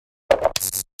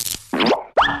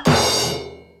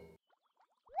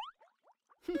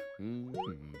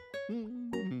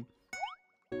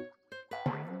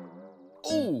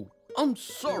Oh, I'm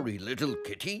sorry, little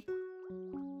kitty.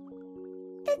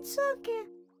 It's okay.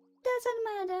 Doesn't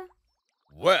matter.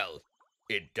 Well,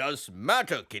 it does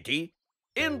matter, kitty.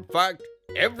 In fact,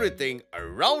 everything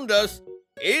around us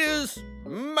is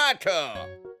matter.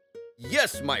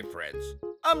 Yes, my friends,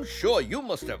 I'm sure you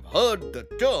must have heard the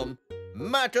term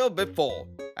matter before,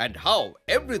 and how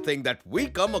everything that we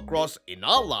come across in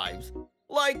our lives,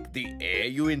 like the air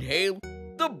you inhale,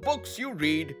 the books you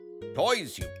read,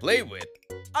 toys you play with,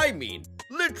 I mean,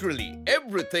 literally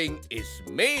everything is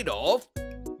made of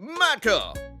matter.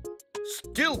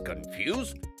 Still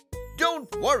confused?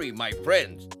 Don't worry, my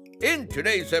friends. In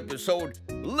today's episode,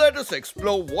 let us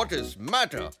explore what is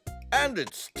matter and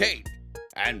its state,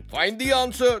 and find the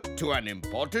answer to an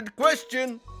important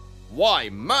question: why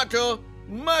matter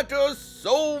matters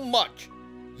so much.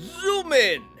 Zoom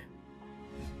in!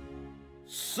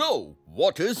 So,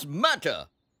 what is matter?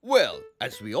 Well,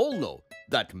 as we all know,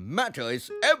 that matter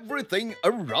is everything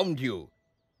around you.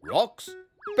 Rocks,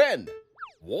 pen,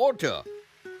 water,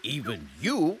 even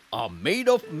you are made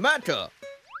of matter.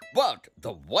 But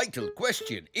the vital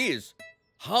question is,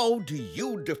 how do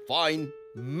you define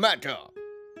matter?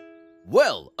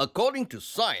 Well, according to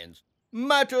science,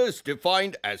 matter is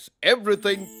defined as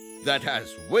everything that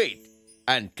has weight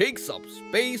and takes up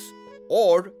space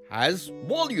or has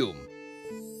volume.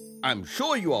 I'm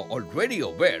sure you are already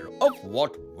aware of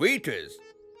what weight is.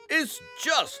 It's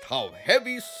just how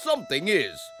heavy something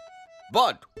is.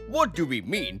 But what do we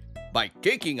mean by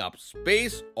taking up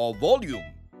space or volume?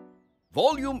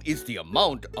 Volume is the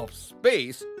amount of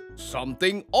space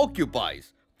something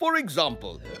occupies. For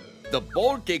example, the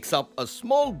ball takes up a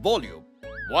small volume,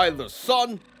 while the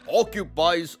sun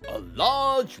occupies a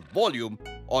large volume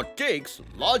or takes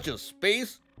larger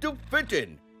space to fit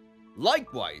in.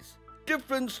 Likewise,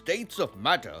 different states of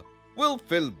matter will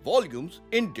fill volumes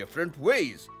in different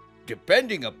ways,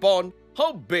 depending upon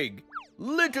how big,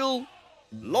 little,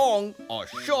 long or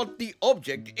short the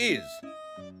object is.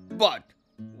 But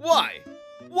why?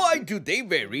 Why do they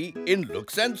vary in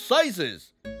looks and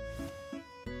sizes?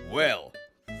 Well,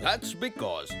 that's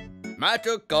because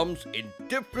matter comes in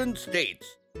different states,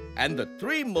 and the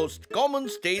three most common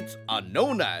states are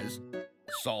known as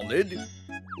solid,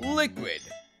 liquid,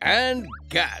 and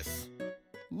gas.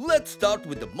 Let's start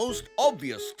with the most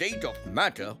obvious state of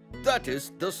matter, that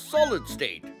is the solid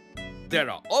state. There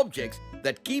are objects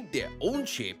that keep their own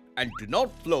shape and do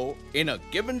not flow in a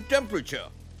given temperature.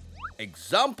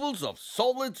 Examples of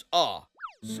solids are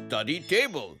study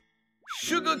table,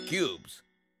 sugar cubes,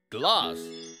 glass,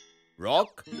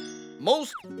 rock,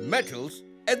 most metals,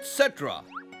 etc.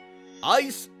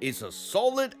 Ice is a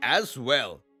solid as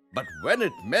well, but when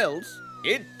it melts,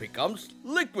 it becomes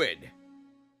liquid.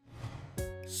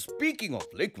 Speaking of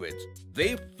liquids,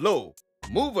 they flow,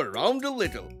 move around a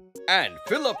little, and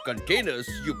fill up containers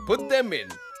you put them in,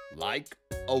 like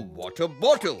a water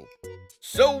bottle.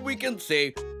 So we can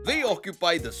say they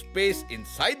occupy the space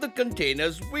inside the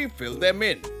containers we fill them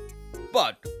in.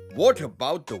 But what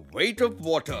about the weight of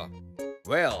water?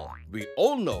 Well, we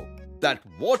all know that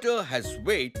water has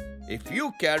weight if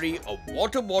you carry a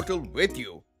water bottle with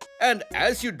you, and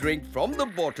as you drink from the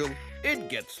bottle, it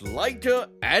gets lighter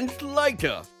and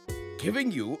lighter,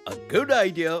 giving you a good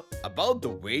idea about the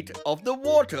weight of the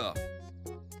water.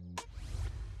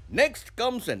 Next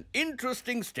comes an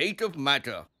interesting state of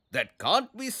matter that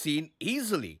can't be seen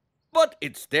easily, but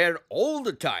it's there all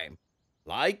the time,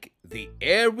 like the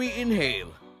air we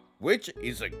inhale, which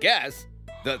is a gas,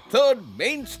 the third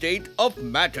main state of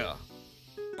matter.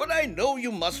 But I know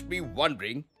you must be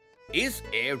wondering, is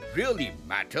air really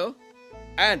matter?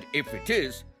 And if it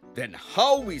is, then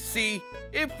how we see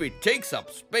if it takes up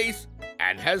space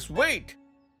and has weight?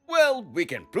 Well, we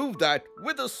can prove that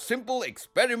with a simple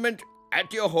experiment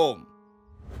at your home.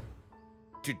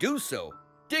 To do so,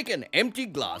 take an empty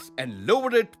glass and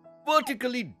lower it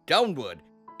vertically downward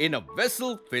in a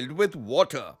vessel filled with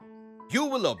water. You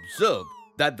will observe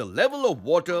that the level of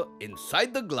water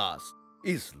inside the glass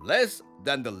is less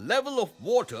than the level of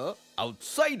water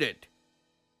outside it.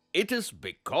 It is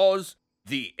because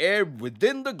the air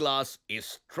within the glass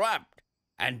is trapped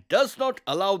and does not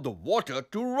allow the water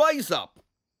to rise up.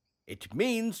 It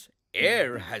means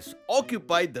air has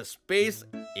occupied the space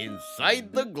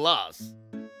inside the glass.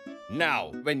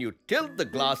 Now, when you tilt the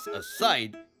glass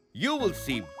aside, you will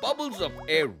see bubbles of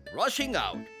air rushing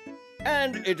out,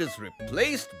 and it is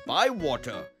replaced by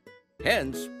water,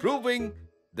 hence proving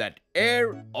that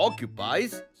air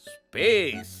occupies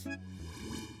space.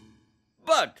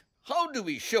 But how do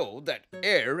we show that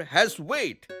air has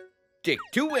weight? Take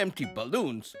 2 empty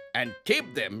balloons and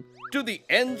tape them to the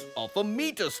ends of a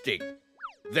meter stick.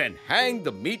 Then hang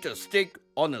the meter stick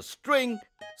on a string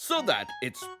so that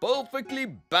it's perfectly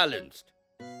balanced.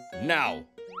 Now,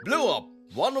 blow up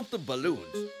one of the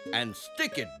balloons and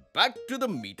stick it back to the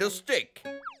meter stick.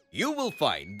 You will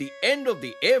find the end of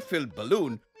the air-filled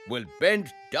balloon will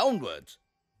bend downwards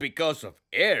because of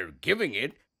air giving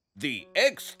it the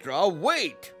extra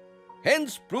weight,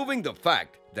 hence proving the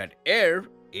fact that air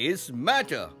is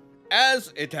matter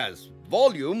as it has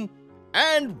volume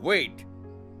and weight.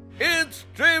 It's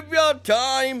trivia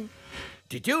time!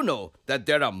 Did you know that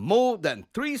there are more than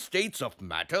 3 states of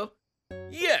matter?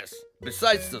 Yes,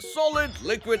 besides the solid,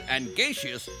 liquid and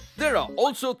gaseous, there are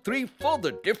also 3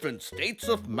 further different states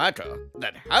of matter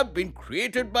that have been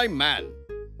created by man.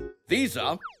 These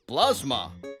are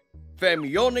plasma,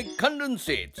 fermionic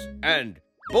condensates and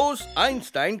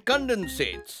Bose-Einstein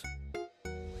condensates.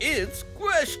 It's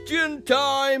question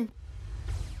time!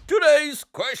 Today's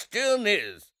question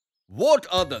is, what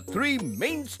are the 3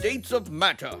 main states of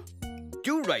matter?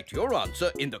 Do write your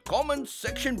answer in the comments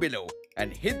section below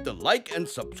and hit the like and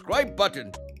subscribe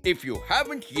button if you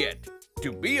haven't yet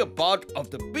to be a part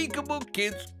of the Peekaboo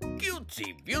Kidz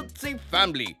cutesy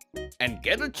family and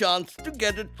get a chance to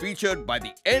get it featured by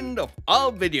the end of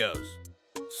our videos.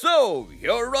 So,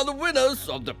 here are the winners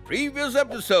of the previous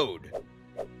episode.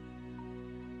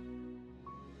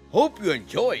 Hope you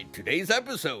enjoyed today's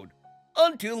episode.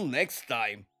 Until next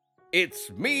time, it's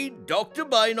me, Dr.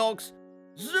 Binocs,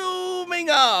 zooming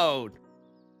out.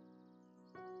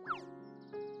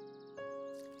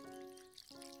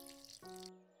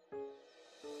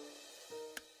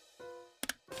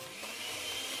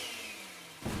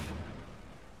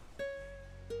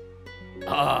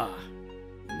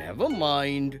 Never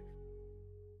mind.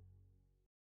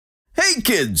 Hey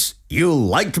kids, you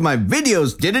liked my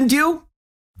videos, didn't you?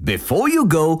 Before you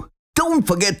go, don't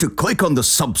forget to click on the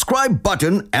subscribe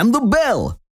button and the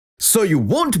bell so you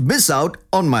won't miss out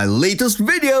on my latest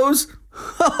videos.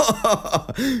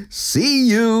 See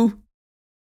you!